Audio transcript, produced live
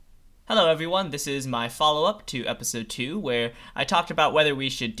Hello, everyone. This is my follow-up to episode 2, where I talked about whether we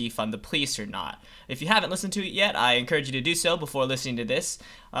should defund the police or not. If you haven't listened to it yet, I encourage you to do so before listening to this.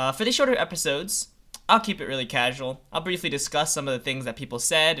 For these shorter episodes, I'll keep it really casual. I'll briefly discuss some of the things that people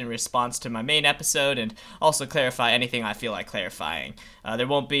said in response to my main episode, and also clarify anything I feel like clarifying. There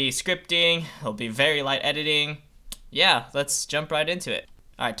won't be scripting, there'll be very light editing. Yeah, let's jump right into it.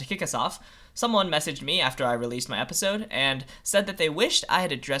 Alright, to kick us off, someone messaged me after I released my episode and said that they wished I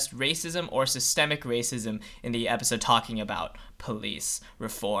had addressed racism or systemic racism in the episode talking about police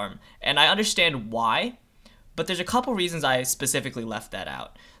reform. And I understand why, but there's a couple reasons I specifically left that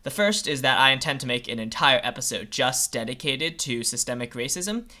out. The first is that I intend to make an entire episode just dedicated to systemic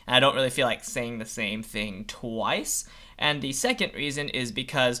racism, and I don't really feel like saying the same thing twice. And the second reason is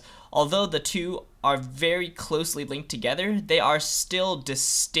because although the two are very closely linked together, they are still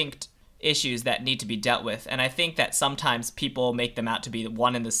distinct issues that need to be dealt with, and I think that sometimes people make them out to be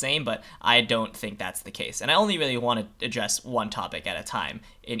one and the same, but I don't think that's the case, and I only really want to address one topic at a time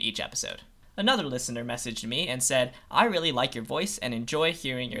in each episode. Another listener messaged me and said, "I really like your voice and enjoy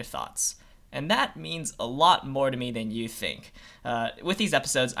hearing your thoughts." And that means a lot more to me than you think. With these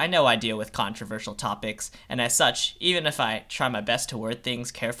episodes, I know I deal with controversial topics, and as such, even if I try my best to word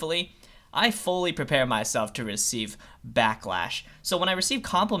things carefully, I fully prepare myself to receive backlash. So when I receive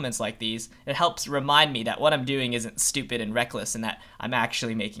compliments like these, it helps remind me that what I'm doing isn't stupid and reckless and that I'm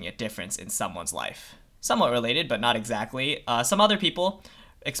actually making a difference in someone's life. Somewhat related, but not exactly, some other people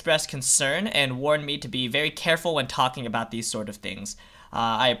expressed concern and warned me to be very careful when talking about these sort of things.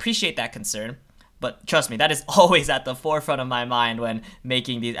 I appreciate that concern, but trust me, that is always at the forefront of my mind when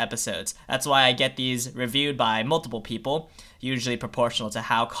making these episodes. That's why I get these reviewed by multiple people, usually proportional to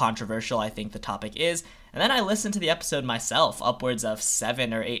how controversial I think the topic is, and then I listen to the episode myself upwards of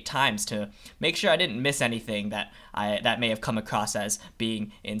 7 or 8 times to make sure I didn't miss anything that may have come across as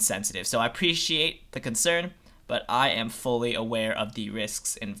being insensitive. So I appreciate the concern, but I am fully aware of the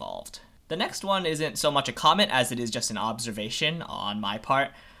risks involved. The next one isn't so much a comment as it is just an observation on my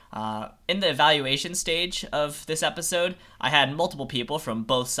part. In the evaluation stage of this episode, I had multiple people from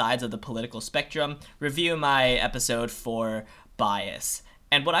both sides of the political spectrum review my episode for bias.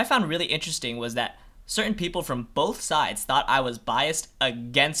 And what I found really interesting was that certain people from both sides thought I was biased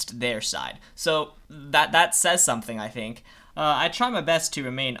against their side. So that says something, I think. I try my best to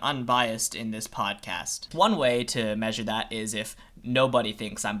remain unbiased in this podcast. One way to measure that is if nobody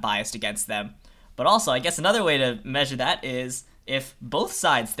thinks I'm biased against them. But also, I guess another way to measure that is if both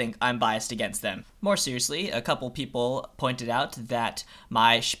sides think I'm biased against them. More seriously, a couple people pointed out that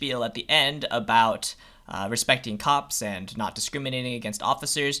my spiel at the end about respecting cops and not discriminating against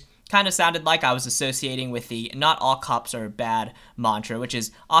officers kind of sounded like I was associating with the "not all cops are bad" mantra, which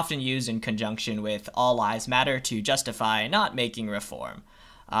is often used in conjunction with "all lives matter" to justify not making reform.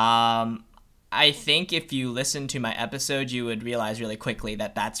 I think if you listen to my episode, you would realize really quickly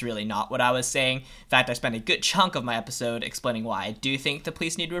that that's really not what I was saying. In fact, I spent a good chunk of my episode explaining why I do think the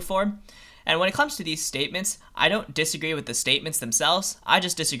police need reform. And when it comes to these statements, I don't disagree with the statements themselves, I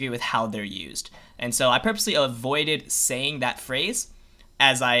just disagree with how they're used. And so I purposely avoided saying that phrase,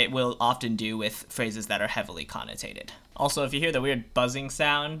 as I will often do with phrases that are heavily connotated. Also, if you hear the weird buzzing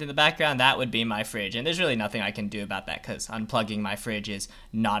sound in the background, that would be my fridge, and there's really nothing I can do about that because unplugging my fridge is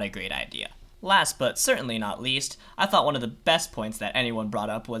not a great idea. Last but certainly not least, I thought one of the best points that anyone brought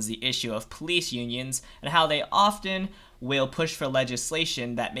up was the issue of police unions and how they often will push for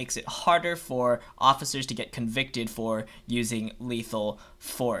legislation that makes it harder for officers to get convicted for using lethal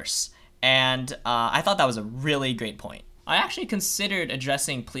force. And I thought that was a really great point. I actually considered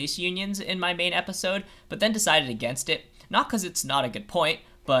addressing police unions in my main episode, but then decided against it, not because it's not a good point,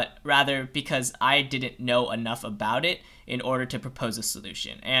 but rather because I didn't know enough about it in order to propose a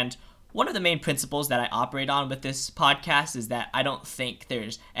solution. And one of the main principles that I operate on with this podcast is that I don't think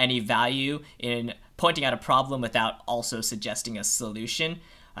there's any value in pointing out a problem without also suggesting a solution.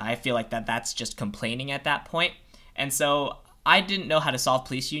 I feel like that's just complaining at that point. And so I didn't know how to solve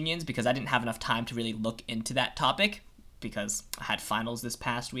police unions because I didn't have enough time to really look into that topic, because I had finals this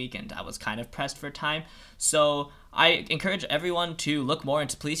past week and I was kind of pressed for time. So I encourage everyone to look more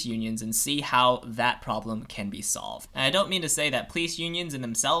into police unions and see how that problem can be solved. And I don't mean to say that police unions in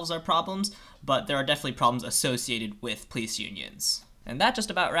themselves are problems, but there are definitely problems associated with police unions. And that just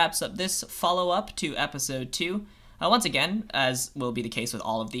about wraps up this follow-up to episode 2. Once again, as will be the case with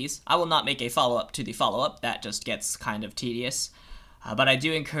all of these, I will not make a follow-up to the follow-up. That just gets kind of tedious. But I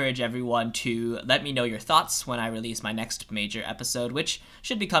do encourage everyone to let me know your thoughts when I release my next major episode, which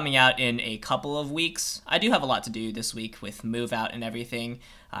should be coming out in a couple of weeks. I do have a lot to do this week with move out and everything.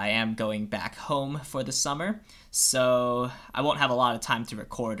 I am going back home for the summer, so I won't have a lot of time to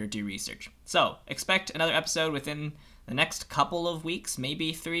record or do research. So expect another episode within the next couple of weeks,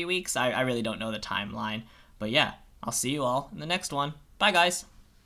 maybe 3 weeks. I really don't know the timeline. But yeah, I'll see you all in the next one. Bye, guys.